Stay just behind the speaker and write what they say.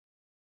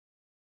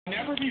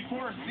Never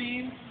before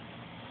seen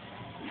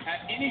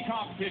at any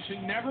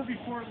competition, never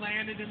before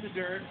landed in the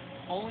dirt,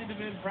 only to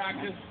been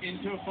practiced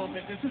into a full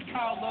fit. This is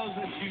Kyle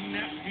Loza.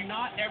 Do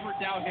not ever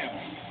doubt him.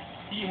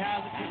 He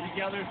has it put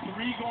together.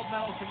 3 gold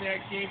medals from the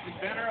X Games,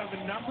 inventor of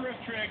a number of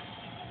tricks.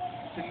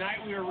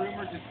 Tonight we are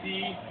rumored to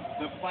see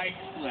the bike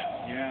flip.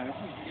 Yeah, this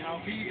is, you know,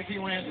 if he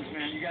lands this,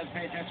 man, you guys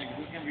pay attention because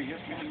this is going to be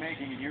history in the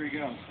making, and here he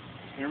goes.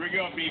 Here we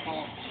go,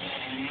 people.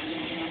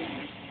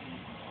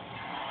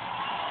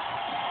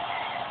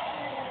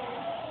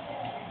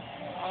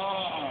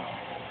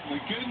 The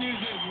good news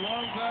is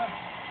Loza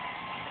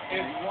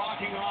is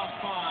walking off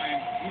fine.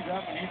 He's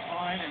up and he's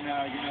fine, and,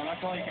 you know, that's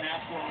all you can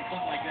ask for when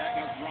something like that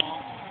goes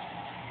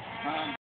wrong.